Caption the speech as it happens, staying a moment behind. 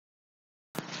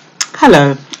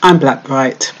Hello, I'm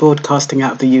Blackbright, broadcasting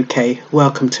out of the UK.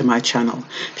 Welcome to my channel.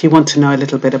 If you want to know a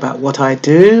little bit about what I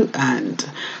do and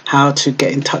how to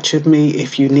get in touch with me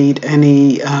if you need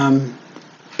any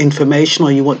information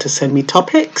or you want to send me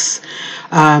topics,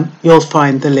 you'll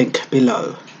find the link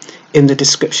below in the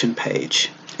description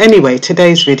page. Anyway,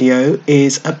 today's video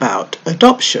is about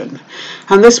adoption,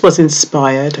 and this was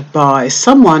inspired by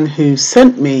someone who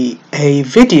sent me a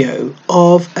video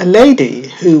of a lady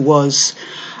who was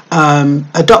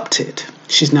adopted.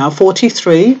 She's now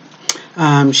 43.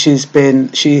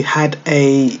 She had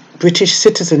a British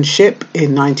citizenship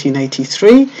in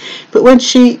 1983, but when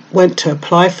she went to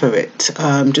apply for it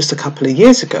just a couple of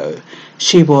years ago,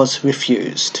 she was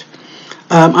refused.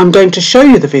 I'm going to show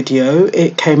you the video.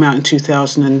 It came out in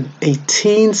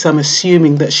 2018, so I'm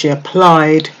assuming that she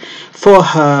applied for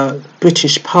her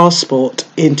British passport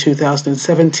in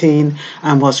 2017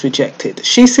 and was rejected.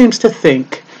 She seems to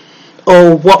think,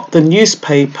 or what the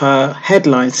newspaper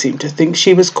headlines seem to think,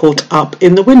 she was caught up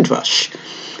in the Windrush.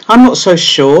 I'm not so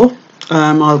sure.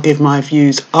 I'll give my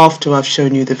views after I've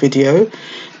shown you the video,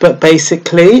 but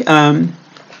basically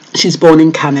she's born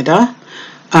in Canada.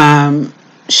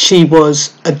 She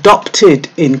was adopted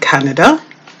in Canada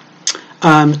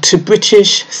to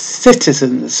British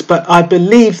citizens, but I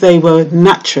believe they were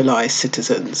naturalised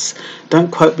citizens. Don't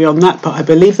quote me on that, but I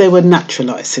believe they were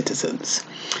naturalised citizens.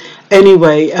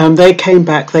 Anyway, they came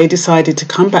back. They decided to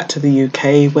come back to the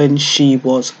UK when she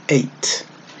was 8.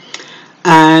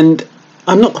 And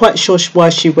I'm not quite sure why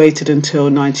she waited until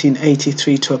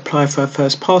 1983 to apply for her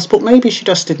first passport. Maybe she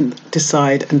just didn't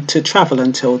decide to travel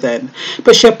until then.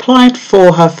 But she applied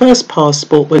for her first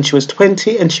passport when she was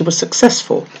 20 and she was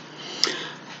successful.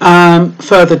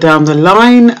 Further down the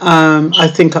line, I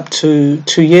think up to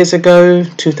 2 years ago,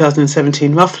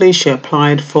 2017 roughly, she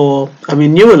applied for a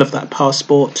renewal of that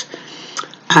passport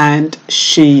and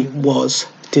she was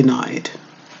denied.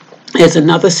 There's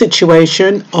another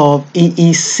situation of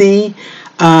EEC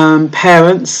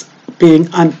parents being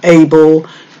unable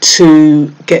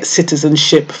to get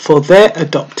citizenship for their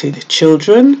adopted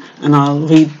children, and I'll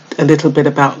read a little bit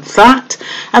about that.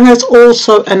 And there's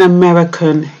also an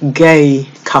American gay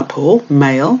couple,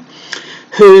 male,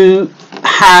 who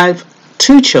have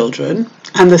 2 children,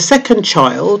 and the second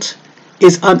child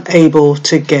is unable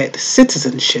to get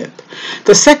citizenship.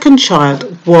 The second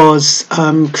child was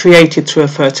created through a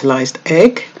fertilized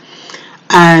egg,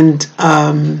 and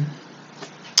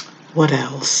what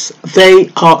else? They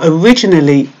are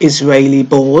originally Israeli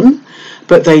born,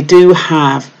 but they do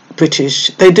have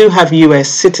US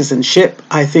citizenship.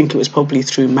 I think it was probably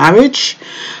through marriage.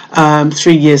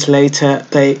 3 years later,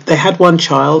 they had 1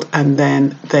 child, and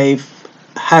then they've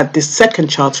had this second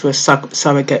child through a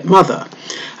surrogate mother.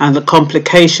 And the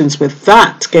complications with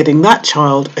that, getting that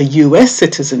child a US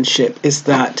citizenship, is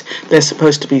that there's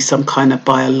supposed to be some kind of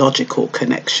biological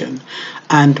connection.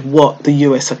 And what the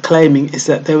US are claiming is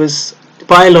that there was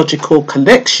biological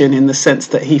connection in the sense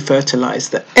that he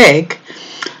fertilized the egg,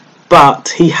 but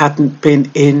he hadn't been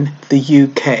in the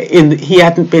UK. He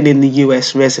hadn't been in the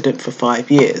US resident for 5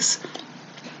 years.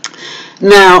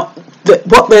 Now,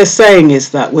 what they're saying is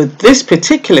that with this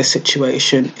particular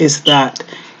situation is that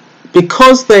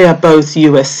because they are both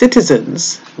US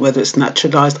citizens, whether it's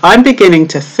naturalized, I'm beginning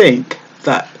to think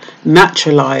that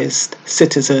naturalized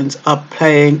citizens are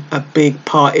playing a big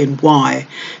part in why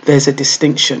there's a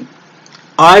distinction.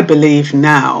 I believe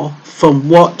now, from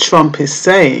what Trump is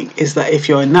saying, is that if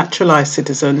you're a naturalized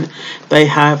citizen, they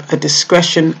have a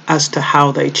discretion as to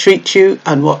how they treat you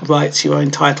and what rights you are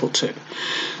entitled to.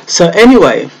 So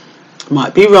anyway,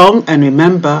 might be wrong, and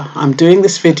remember, I'm doing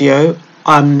this video.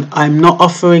 I'm not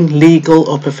offering legal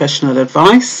or professional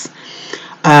advice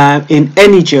in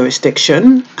any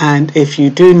jurisdiction, and if you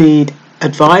do need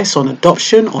advice on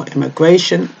adoption or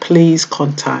immigration, please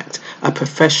contact a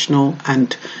professional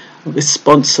and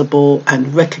responsible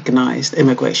and recognized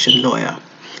immigration lawyer.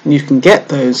 And you can get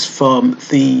those from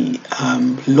the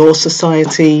Law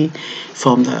Society,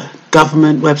 from the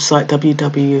government website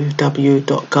www.gov.uk,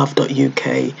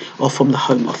 or from the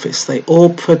Home Office. They all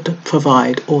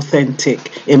provide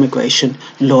authentic immigration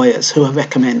lawyers who are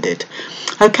recommended.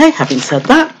 Okay, having said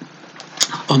that,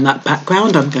 on that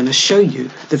background, I'm going to show you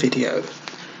the video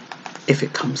if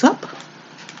it comes up.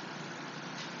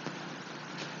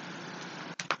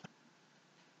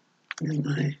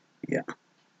 Yeah.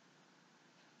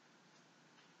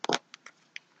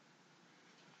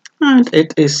 And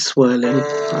it is swirling.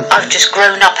 Okay. I've just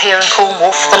grown up here in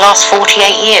Cornwall for the last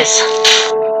 48 years.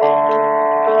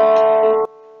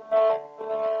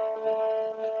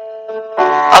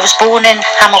 I was born in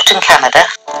Hamilton, Canada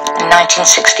in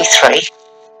 1963.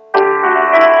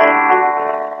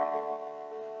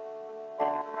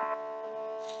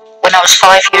 I was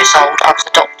 5 years old, I was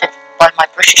adopted by my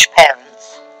British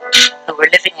parents, who were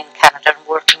living in Canada and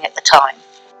working at the time.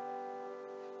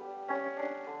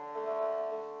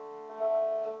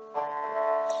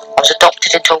 I was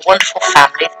adopted into a wonderful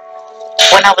family.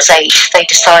 When I was 8, they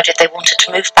decided they wanted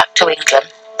to move back to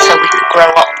England so we could grow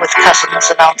up with cousins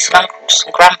and aunts and uncles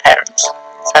and grandparents.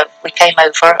 So we came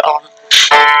over on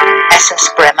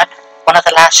SS Bremen, one of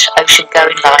the last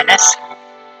ocean-going liners.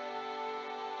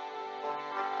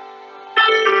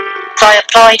 So I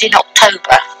applied in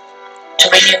October to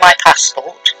renew my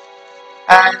passport,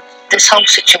 and this whole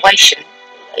situation,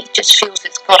 it just feels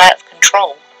it's got out of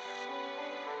control.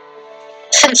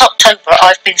 Since October,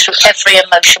 I've been through every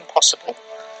emotion possible.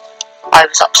 I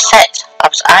was upset, I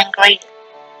was angry.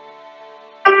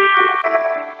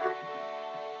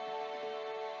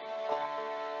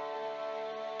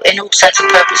 In all sense and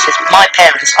purposes, my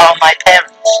parents are my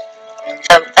parents,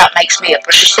 so that makes me a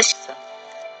British citizen.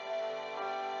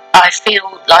 I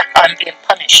feel like I'm being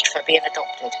punished for being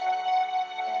adopted.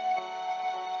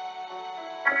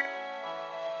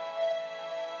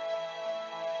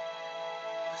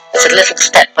 It's a little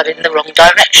step, but in the wrong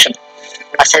direction.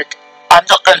 I said, I'm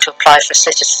not going to apply for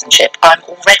citizenship, I'm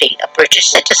already a British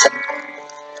citizen.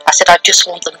 I said, I just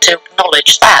want them to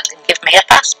acknowledge that and give me a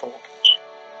passport.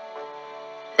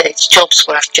 It's jobs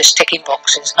worth just ticking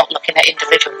boxes, not looking at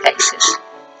individual cases.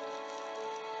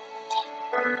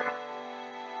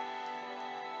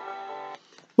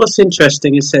 What's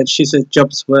interesting is that she said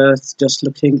jobs worth just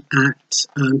looking at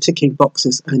ticking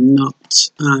boxes and not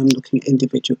looking at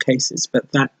individual cases.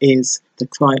 But that is the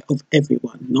cry of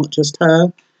everyone, not just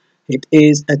her. It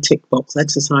is a tick box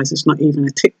exercise. It's not even a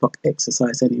tick box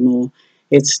exercise anymore.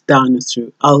 It's done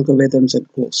through algorithms and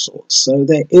all sorts. So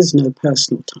there is no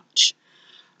personal touch.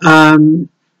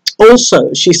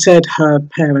 Also, she said her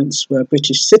parents were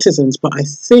British citizens, but I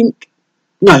think,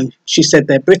 no, she said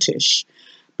they're British.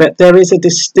 But there is a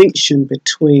distinction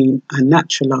between a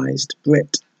naturalised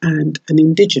Brit and an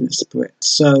Indigenous Brit.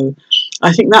 So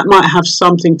I think that might have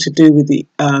something to do with the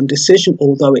decision,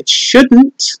 although it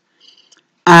shouldn't.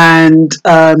 And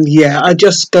yeah, I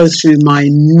just go through my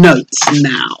notes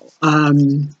now.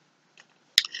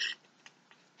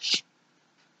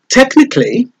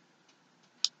 Technically,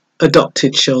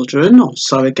 adopted children or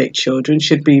surrogate children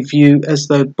should be viewed as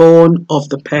though born of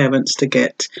the parents to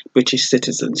get British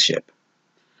citizenship.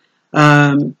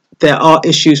 There are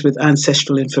issues with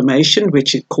ancestral information,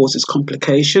 which it causes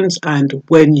complications, and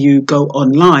when you go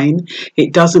online,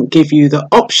 it doesn't give you the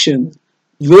option.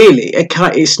 Really,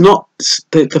 it's not,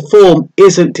 the form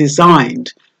isn't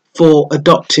designed for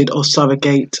adopted or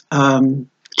surrogate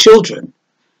children,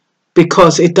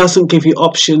 because it doesn't give you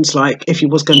options like if you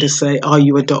was going to say, are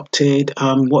you adopted,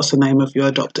 what's the name of your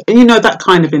adopter, and you know, that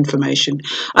kind of information.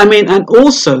 I mean, and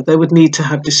also they would need to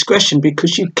have discretion,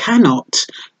 because you cannot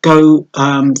go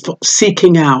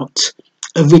seeking out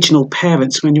original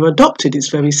parents when you're adopted. It's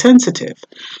very sensitive.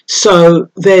 So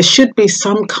there should be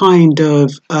some kind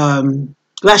of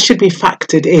that should be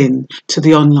factored in to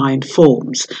the online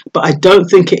forms, but I don't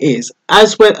think it is.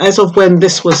 As of when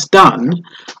this was done,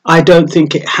 I don't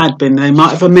think it had been. They might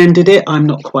have amended it, I'm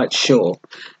not quite sure.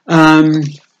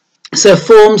 So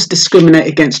forms discriminate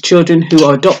against children who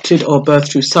are adopted or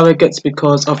birthed through surrogates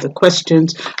because of the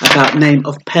questions about name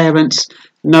of parents.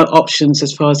 No options,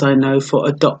 as far as I know, for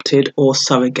adopted or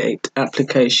surrogate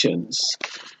applications.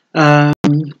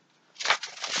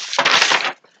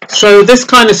 So this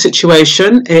kind of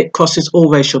situation, it crosses all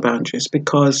racial boundaries,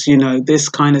 because, you know, this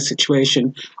kind of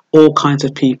situation, all kinds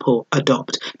of people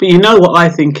adopt. But you know what I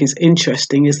think is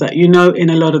interesting is that, you know, in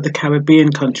a lot of the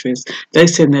Caribbean countries, they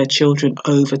send their children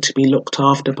over to be looked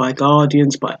after by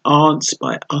guardians, by aunts,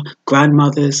 by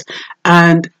grandmothers.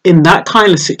 And in that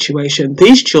kind of situation,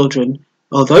 these children,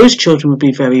 or those children, would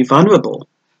be very vulnerable.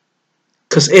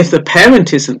 Because if the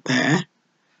parent isn't there,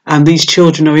 and these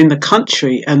children are in the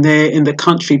country, and they're in the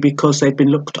country because they've been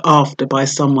looked after by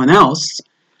someone else,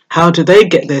 how do they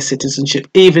get their citizenship,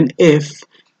 even if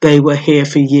they were here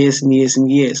for years and years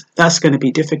and years? That's going to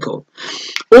be difficult.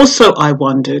 Also, I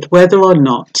wondered whether or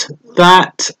not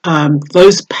that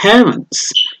those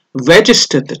parents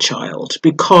registered the child,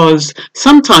 because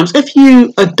sometimes if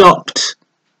you adopt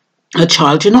a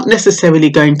child, you're not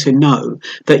necessarily going to know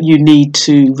that you need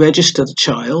to register the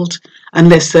child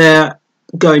unless they're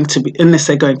going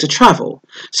to travel.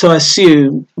 So I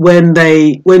assume when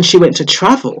she went to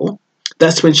travel,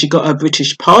 that's when she got her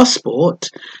British passport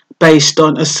based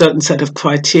on a certain set of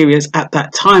criteria at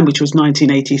that time, which was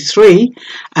 1983,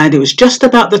 and it was just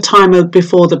about the time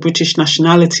before the British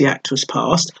Nationality Act was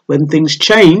passed when things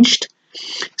changed.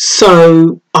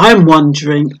 So I'm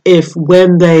wondering if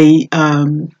when they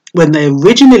when they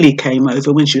originally came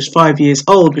over, when she was 5 years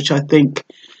old, which I think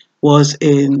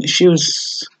she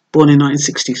was born in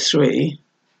 1963,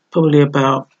 probably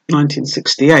about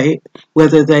 1968,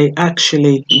 whether they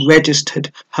actually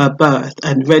registered her birth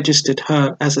and registered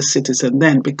her as a citizen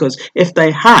then, because if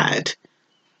they had,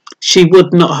 she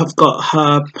would not have got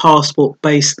her passport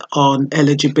based on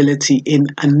eligibility in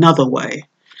another way.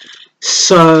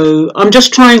 So I'm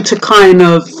just trying to kind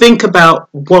of think about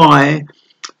why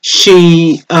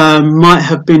she might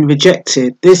have been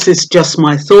rejected. This is just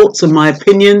my thoughts and my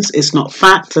opinions. It's not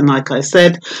fact. And like I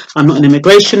said, I'm not an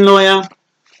immigration lawyer,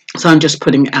 so I'm just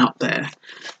putting it out there.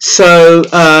 So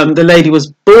the lady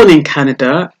was born in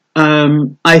Canada.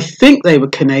 I think they were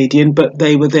Canadian, but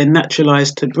they were then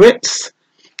naturalised to Brits.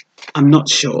 I'm not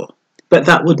sure. But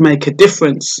that would make a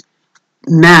difference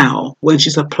now when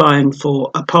she's applying for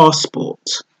a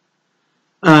passport.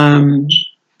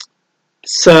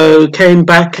 So came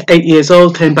back, 8 years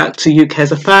old, came back to UK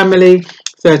as a family.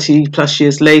 30 plus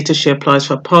years later, she applies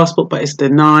for a passport, but it's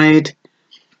denied.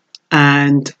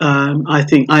 And I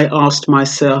think I asked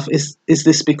myself, is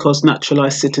this because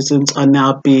naturalised citizens are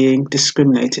now being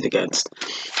discriminated against?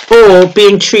 Or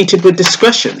being treated with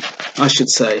discretion, I should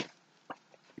say.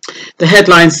 The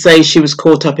headlines say she was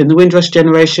caught up in the Windrush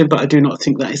generation, but I do not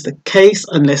think that is the case,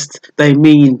 unless they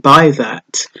mean by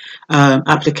that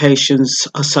applications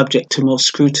are subject to more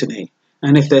scrutiny.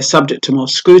 And if they're subject to more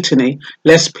scrutiny,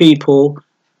 less people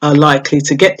are likely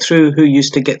to get through who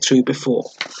used to get through before.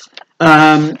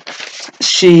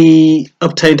 She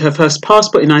obtained her first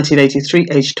passport in 1983,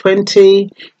 age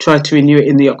 20, tried to renew it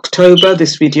in the October.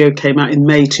 This video came out in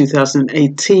May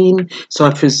 2018, so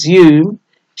I presume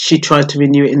she tried to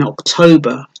renew it in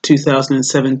October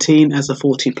 2017 as a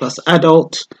 40-plus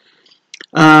adult.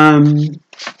 And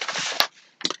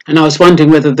I was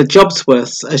wondering whether the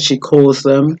Jobsworths, as she calls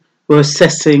them, were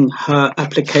assessing her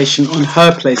application on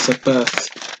her place of birth.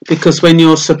 Because when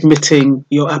you're submitting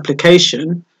your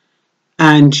application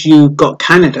and you got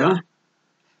Canada,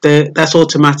 that's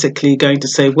automatically going to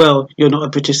say, well, you're not a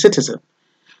British citizen.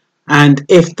 And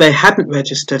if they hadn't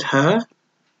registered her,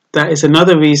 that is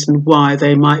another reason why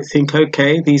they might think,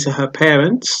 okay, these are her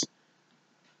parents.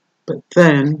 But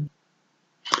then,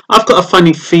 I've got a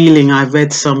funny feeling I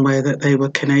read somewhere that they were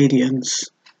Canadians,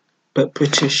 but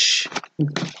British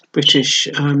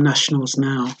nationals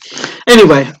now.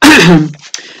 Anyway, I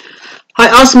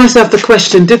asked myself the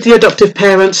question, did the adoptive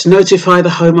parents notify the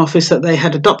Home Office that they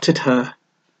had adopted her?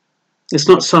 It's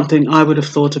not something I would have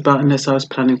thought about unless I was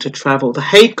planning to travel. The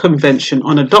Hague Convention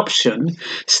on Adoption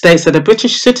states that a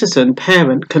British citizen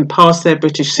parent can pass their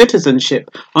British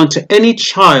citizenship onto any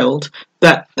child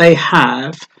that they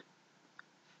have.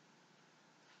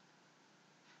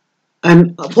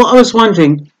 And what I was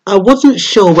wondering, I wasn't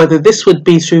sure whether this would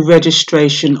be through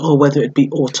registration or whether it'd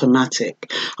be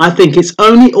automatic. I think it's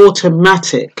only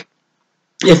automatic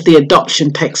if the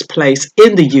adoption takes place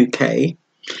in the UK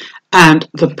and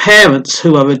the parents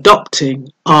who are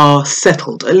adopting are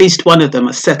settled. At least one of them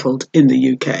are settled in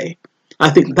the UK. I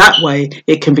think that way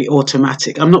it can be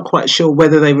automatic. I'm not quite sure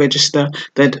whether they register.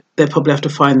 They'll probably have to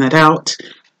find that out.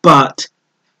 But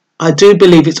I do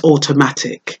believe it's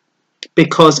automatic,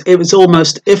 because it was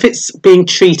almost, if it's being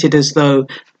treated as though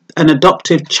an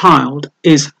adoptive child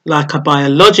is like a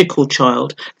biological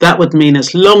child, that would mean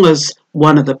as long as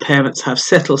one of the parents have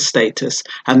settled status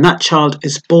and that child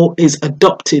is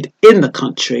adopted in the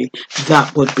country,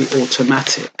 that would be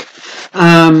automatic.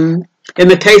 In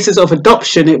the cases of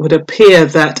adoption, it would appear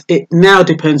that it now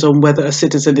depends on whether a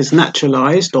citizen is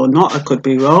naturalised or not. I could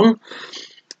be wrong.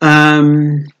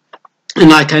 And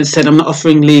like I said, I'm not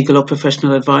offering legal or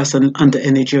professional advice under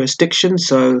any jurisdiction,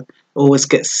 so always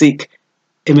seek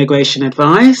immigration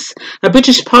advice. A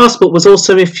British passport was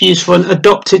also refused for an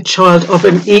adopted child of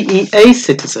an EEA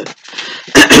citizen.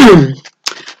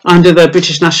 Under the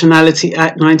British Nationality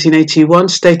Act 1981,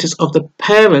 status of the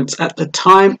parents at the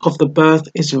time of the birth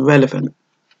is relevant.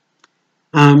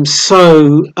 Not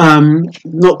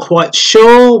quite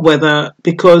sure whether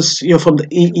because you're from the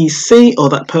EEC or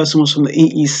that person was from the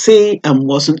EEC and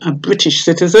wasn't a British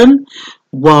citizen,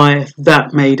 why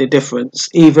that made a difference,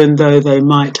 even though they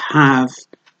might have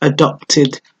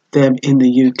adopted them in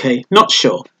the UK. Not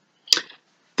sure.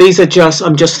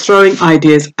 I'm just throwing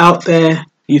ideas out there.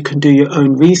 You can do your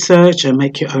own research and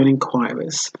make your own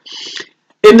inquiries.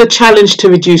 In the challenge to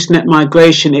reduce net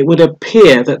migration, it would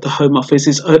appear that the Home Office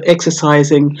is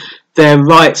exercising their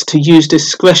rights to use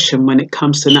discretion when it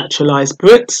comes to naturalised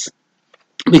Brits,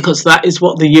 because that is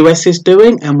what the US is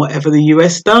doing, and whatever the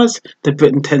US does, the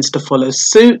Britain tends to follow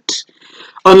suit.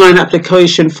 Online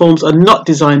application forms are not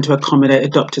designed to accommodate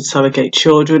adopted surrogate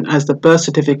children, as the birth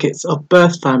certificates of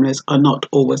birth families are not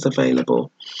always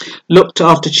available. Looked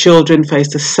after children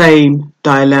face the same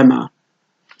dilemma,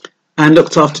 and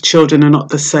looked after children are not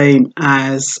the same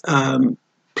as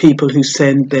people who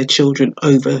send their children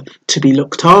over to be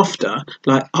looked after,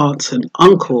 like aunts and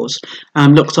uncles.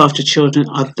 Looked after children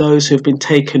are those who have been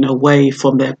taken away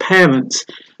from their parents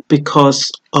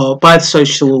because, or by the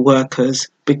social workers,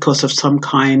 because of some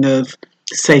kind of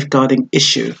safeguarding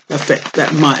issue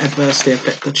that might adversely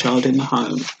affect the child in the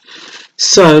home.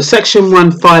 So Section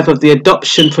 1.5 of the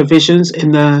adoption provisions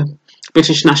in the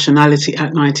British Nationality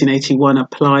Act 1981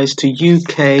 applies to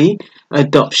UK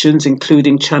adoptions,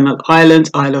 including Channel Islands,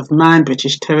 Isle of Man,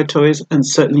 British territories, and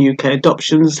certain UK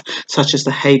adoptions, such as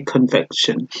the Hague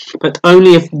Convention, but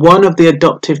only if one of the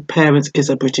adoptive parents is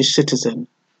a British citizen.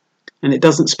 And it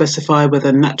doesn't specify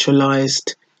whether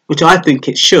naturalised, which I think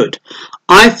it should.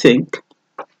 I think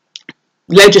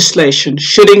legislation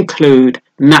should include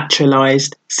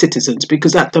naturalised citizens,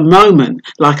 because at the moment,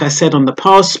 like I said on the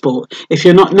passport, if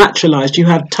you're not naturalised, you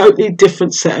have totally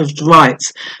different set of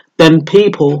rights than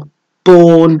people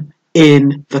born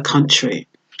in the country.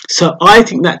 So I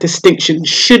think that distinction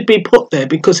should be put there,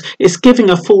 because it's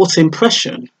giving a false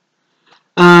impression.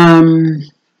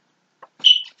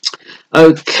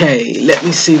 Okay, let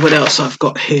me see what else I've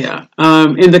got here.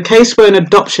 In the case where an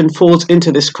adoption falls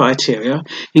into this criteria,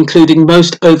 including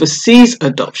most overseas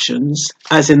adoptions,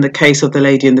 as in the case of the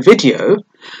lady in the video,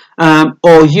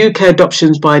 or UK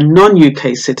adoptions by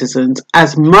non-UK citizens,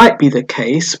 as might be the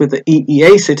case with the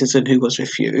EEA citizen who was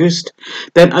refused,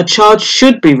 then a child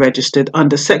should be registered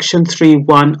under Section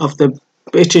 3.1 of the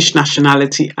British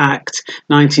Nationality Act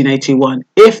 1981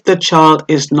 if the child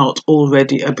is not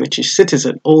already a British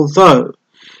citizen, although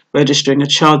registering a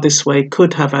child this way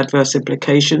could have adverse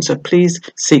implications, so please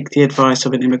seek the advice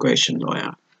of an immigration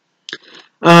lawyer.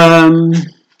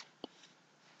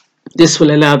 This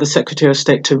will allow the Secretary of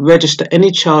State to register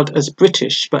any child as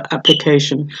British, but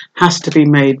application has to be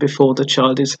made before the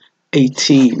child is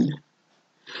 18.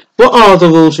 What are the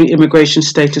rules for immigration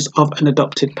status of an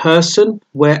adopted person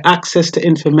where access to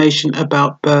information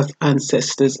about birth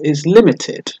ancestors is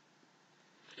limited?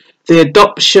 The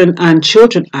Adoption and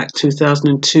Children Act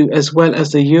 2002, as well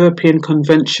as the European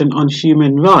Convention on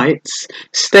Human Rights,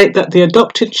 state that the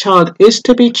adopted child is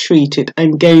to be treated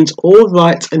and gains all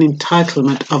rights and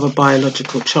entitlement of a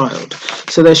biological child.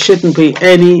 So there shouldn't be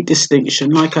any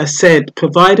distinction. Like I said,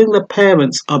 providing the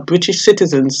parents are British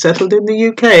citizens settled in the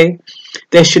UK,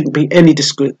 there shouldn't be any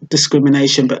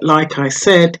discrimination. But like I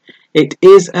said, it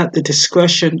is at the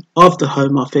discretion of the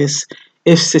Home Office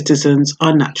if citizens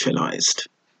are naturalised.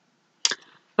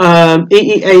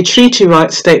 EEA treaty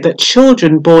rights state that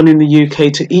children born in the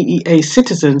UK to EEA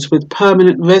citizens with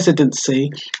permanent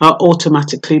residency are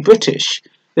automatically British.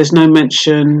 There's no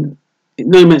mention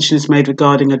is made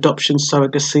regarding adoption,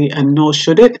 surrogacy, and nor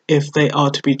should it if they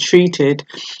are to be treated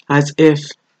as if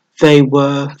they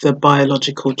were the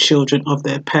biological children of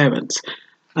their parents.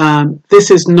 This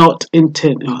is not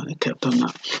intended. Oh, I kept on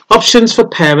that. Options for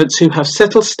parents who have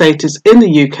settled status in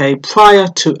the UK prior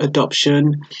to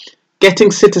adoption.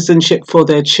 Getting citizenship for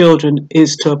their children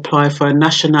is to apply for a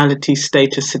nationality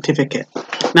status certificate.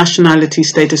 Nationality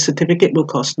status certificate will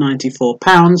cost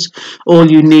 £94. All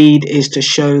you need is to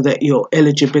show that your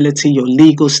eligibility, your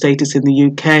legal status in the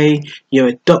UK, your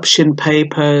adoption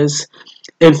papers,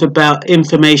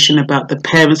 information about the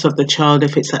parents of the child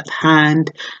if it's at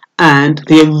hand, and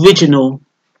the original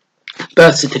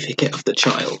birth certificate of the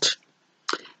child.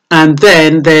 And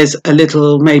then there's a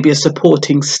little, maybe a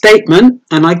supporting statement.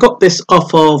 And I got this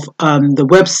off of the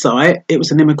website. It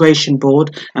was an immigration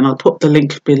board, and I'll put the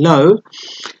link below.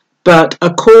 But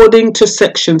according to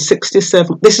Section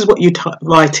 67, this is what you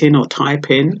write in or type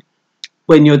in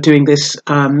when you're doing this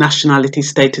nationality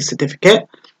status certificate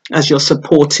as your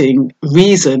supporting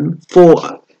reason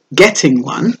for getting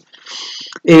one.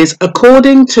 Is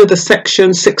according to the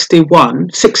Section 67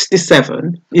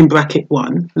 in bracket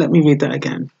 1. Let me read that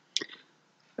again.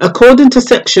 According to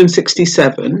Section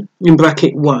 67 in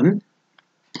bracket 1,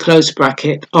 close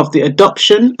bracket, of the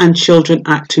Adoption and Children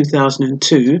Act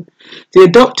 2002, the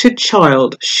adopted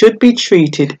child should be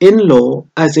treated in law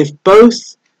as if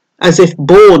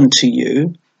born to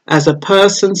you as a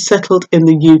person settled in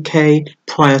the UK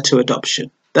prior to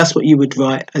adoption. That's what you would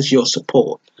write as your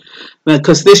support,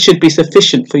 because this should be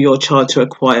sufficient for your child to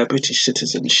acquire British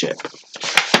citizenship.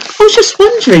 I was just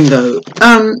wondering though,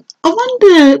 I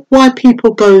wonder why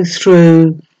people go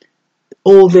through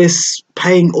all this,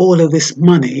 paying all of this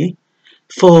money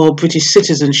for British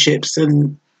citizenships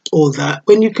and all that,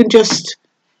 when you can just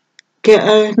get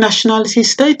a nationality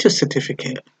status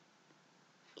certificate.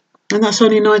 And that's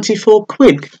only 94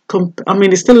 quid. I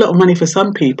mean, it's still a lot of money for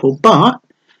some people, but,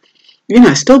 you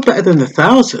know, it's still better than the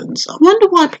thousands. I wonder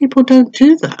why people don't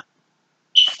do that.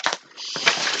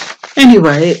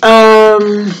 Anyway,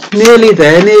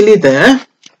 nearly there.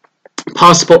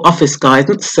 Passport Office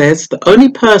guidance says the only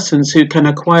persons who can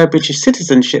acquire British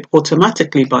citizenship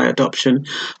automatically by adoption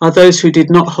are those who did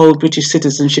not hold British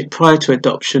citizenship prior to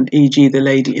adoption, e.g. the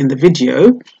lady in the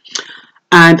video,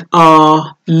 and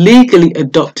are legally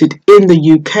adopted in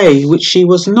the UK, which she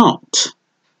was not.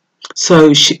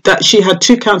 So she had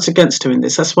 2 counts against her in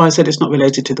this. That's why I said it's not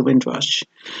related to the Windrush.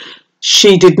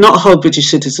 She did not hold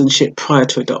British citizenship prior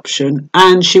to adoption,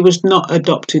 and she was not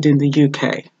adopted in the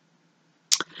UK.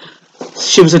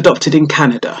 She was adopted in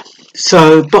Canada.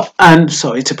 So,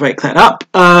 sorry to break that up.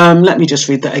 Let me just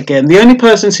read that again. The only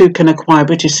persons who can acquire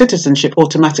British citizenship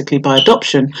automatically by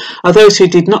adoption are those who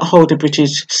did not hold a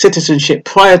British citizenship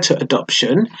prior to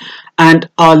adoption and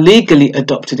are legally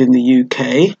adopted in the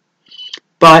UK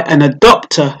by an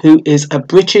adopter who is a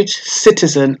British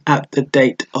citizen at the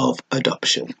date of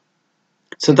adoption.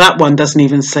 So that one doesn't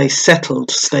even say settled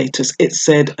status. It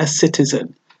said a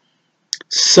citizen.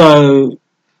 So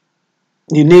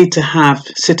you need to have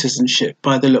citizenship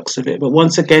by the looks of it. But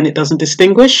once again, it doesn't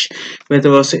distinguish whether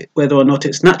or not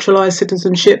it's naturalised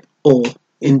citizenship or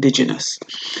indigenous.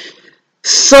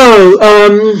 So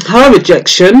her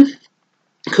rejection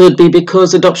could be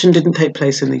because adoption didn't take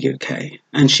place in the UK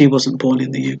and she wasn't born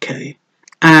in the UK.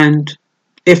 And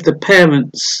if the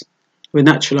parents were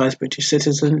naturalised British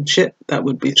citizenship, that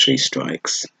would be 3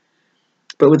 strikes.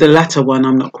 But with the latter one,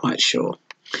 I'm not quite sure.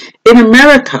 In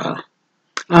America,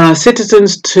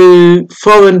 citizens to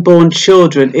foreign-born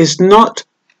children is not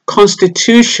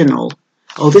constitutional.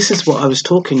 Oh, this is what I was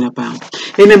talking about.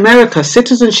 In America,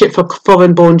 citizenship for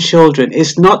foreign-born children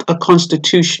is not a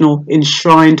constitutional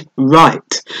enshrined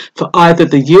right for either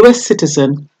the US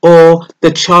citizen or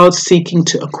the child seeking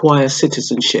to acquire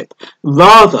citizenship.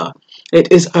 Rather,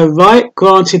 it is a right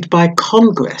granted by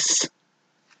Congress.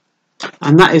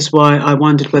 And that is why I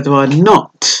wondered whether or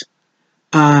not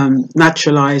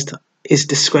naturalised is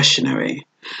discretionary.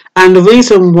 And the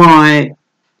reason why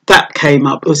that came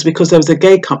up was because there was a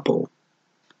gay couple.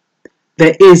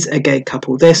 There is a gay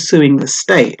couple. They're suing the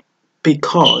state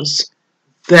because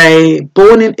they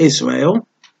born in Israel.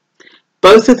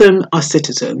 Both of them are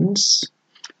citizens.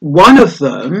 One of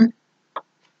them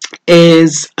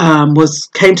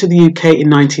came to the UK in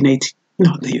 1980.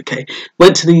 Not the UK.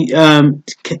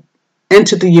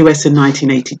 Entered the US in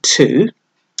 1982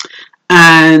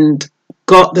 and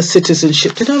got the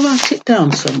citizenship. Did I write it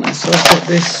down somewhere? So I've got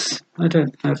this. I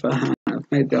don't know if I have.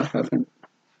 Maybe I haven't.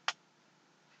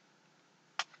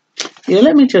 Yeah,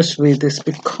 let me just read this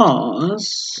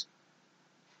because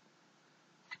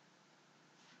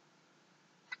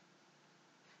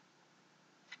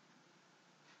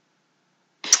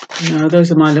no,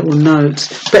 those are my little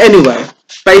notes. But anyway,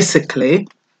 basically,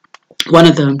 one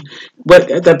of them,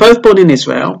 they're both born in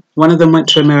Israel. One of them went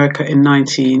to America in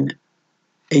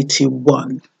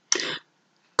 1981.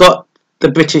 Got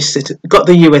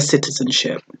the US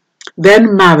citizenship.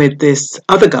 Then married this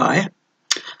other guy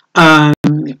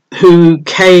who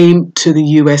came to the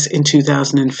US in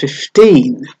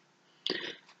 2015.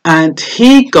 And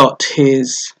he got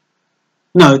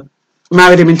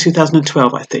married him in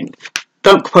 2012, I think.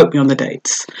 Don't quote me on the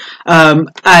dates.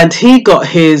 And he got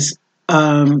his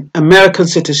American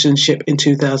citizenship in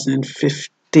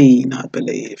 2015, I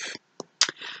believe.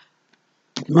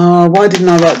 Why didn't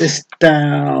I write this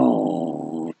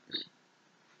down?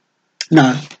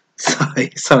 No,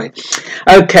 sorry.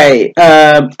 Okay,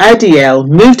 Adiel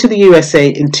moved to the USA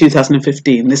in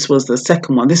 2015. This was the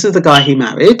second one. This is the guy he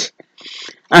married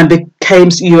and became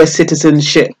US citizen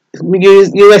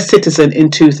in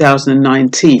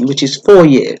 2019, which is 4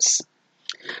 years.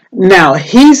 Now,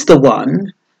 he's the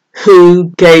one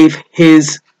who gave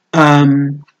his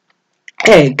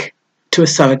egg to a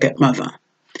surrogate mother.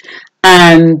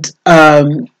 And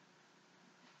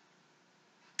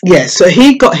so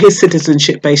he got his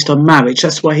citizenship based on marriage.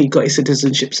 That's why he got his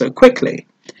citizenship so quickly.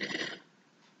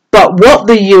 But what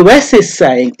the US is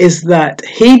saying is that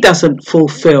he doesn't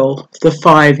fulfill the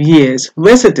 5 years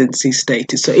residency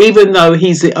status. So even though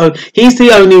he's the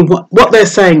only one, what they're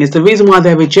saying is the reason why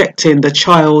they're rejecting the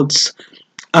child's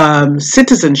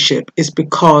citizenship is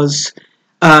because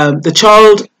the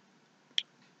child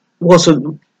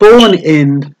wasn't born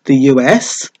in the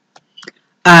US,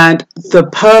 and the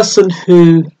person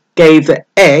who gave the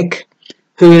egg,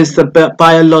 who is the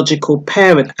biological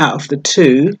parent out of the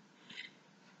two,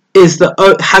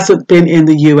 hasn't been in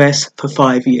the US for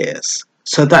 5 years.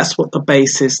 So that's what the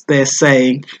basis they're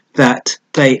saying, that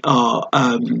they are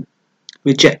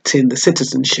rejecting the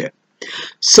citizenship.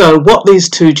 So what these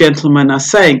two gentlemen are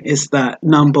saying is that,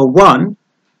 number one,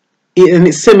 and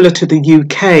it's similar to the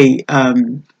UK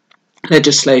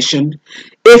legislation,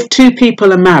 if two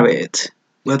people are married,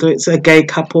 whether it's a gay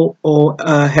couple or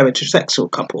a heterosexual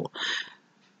couple,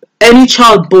 any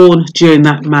child born during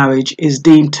that marriage is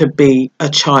deemed to be a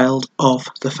child of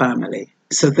the family.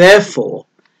 So therefore,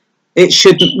 it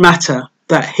shouldn't matter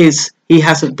that he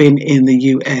hasn't been in the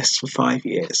US for 5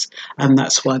 years, and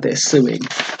that's why they're suing.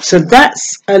 So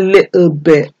that's a little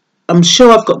bit. I'm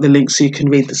sure I've got the link so you can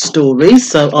read the story,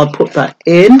 so I'll put that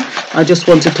in. I just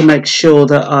wanted to make sure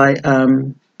that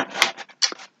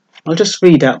I'll just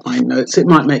read out my notes. It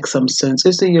might make some sense.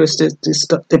 Is the US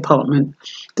Department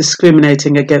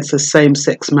discriminating against the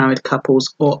same-sex married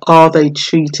couples, or are they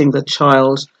treating the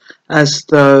child as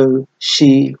though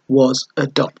she was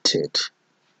adopted?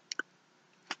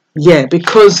 Yeah,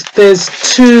 because there's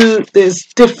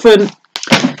different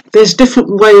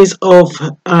ways of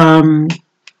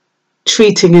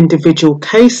treating individual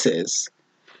cases.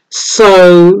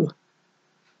 So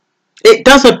it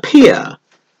does appear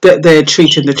that they're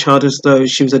treating the child as though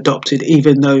she was adopted,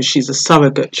 even though she's a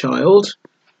surrogate child.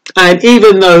 And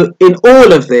even though in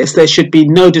all of this there should be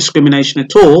no discrimination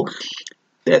at all,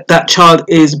 that child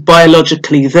is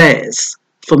biologically theirs.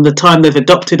 From the time they've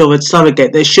adopted or a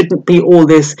surrogate, there shouldn't be all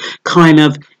this kind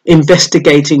of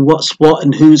investigating what's what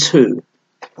and who's who.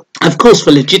 Of course,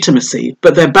 for legitimacy,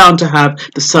 but they're bound to have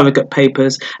the surrogate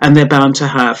papers, and they're bound to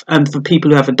have, and for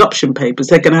people who have adoption papers,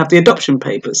 they're going to have the adoption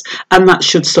papers, and that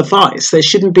should suffice. There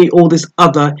shouldn't be all this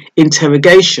other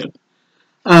interrogation.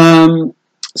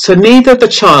 So neither the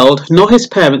child nor his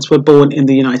parents were born in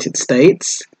the United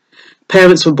States.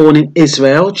 Parents were born in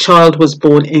Israel. Child was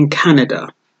born in Canada.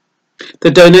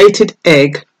 The donated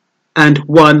egg and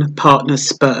one partner's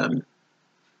sperm.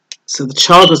 So the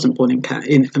child wasn't born in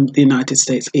the United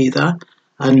States either,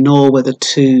 and nor was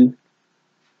the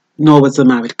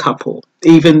married couple,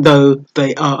 even though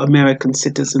they are American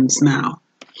citizens now.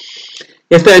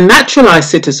 If they're naturalized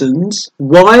citizens,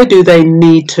 why do they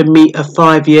need to meet a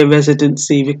 5-year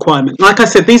residency requirement? Like I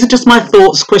said, these are just my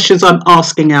thoughts, questions I'm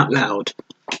asking out loud.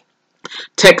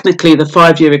 Technically, the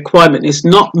 5-year requirement is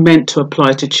not meant to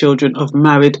apply to children of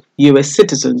married US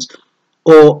citizens.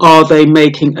 Or are they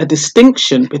making a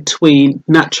distinction between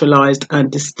naturalized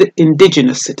and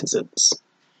indigenous citizens?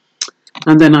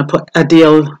 And then I put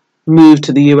Adil moved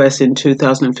to the US in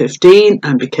 2015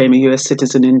 and became a US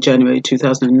citizen in January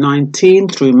 2019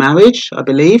 through marriage, I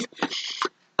believe.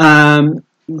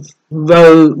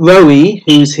 Rowie,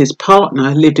 who's his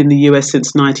partner, lived in the US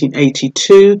since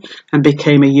 1982 and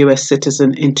became a US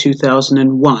citizen in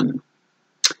 2001.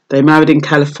 They married in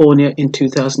California in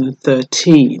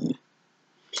 2013.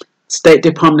 State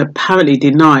Department apparently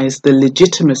denies the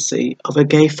legitimacy of a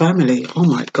gay family. Oh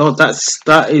my God,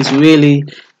 that is really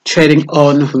treading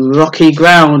on rocky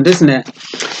ground, isn't it?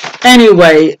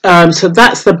 Anyway, so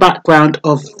that's the background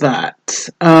of that.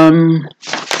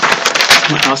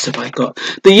 What else have I got?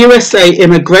 The USA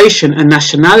Immigration and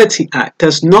Nationality Act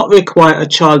does not require a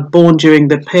child born during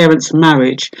the parents'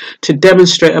 marriage to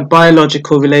demonstrate a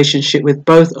biological relationship with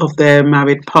both of their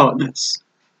married partners.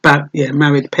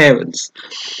 Married parents.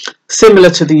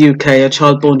 Similar to the UK, a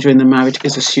child born during the marriage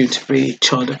is assumed to be a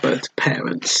child of both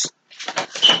parents.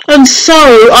 And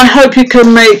so I hope you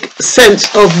can make sense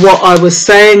of what I was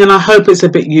saying, and I hope it's a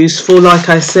bit useful. Like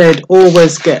I said,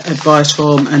 always get advice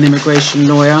from an immigration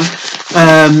lawyer.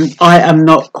 I am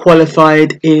not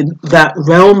qualified in that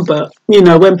realm, but you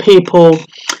know, when people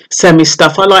send me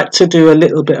stuff, I like to do a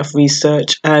little bit of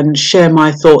research and share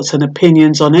my thoughts and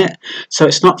opinions on it. So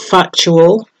it's not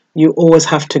factual. You always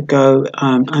have to go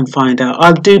and find out.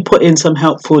 I do put in some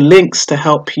helpful links to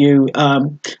help you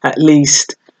at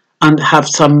least and have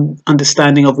some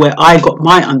understanding of where I got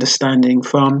my understanding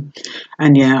from.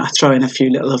 And yeah, I throw in a few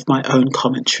little of my own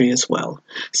commentary as well.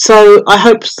 So I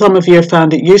hope some of you have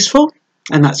found it useful,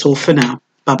 and that's all for now.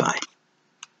 Bye bye.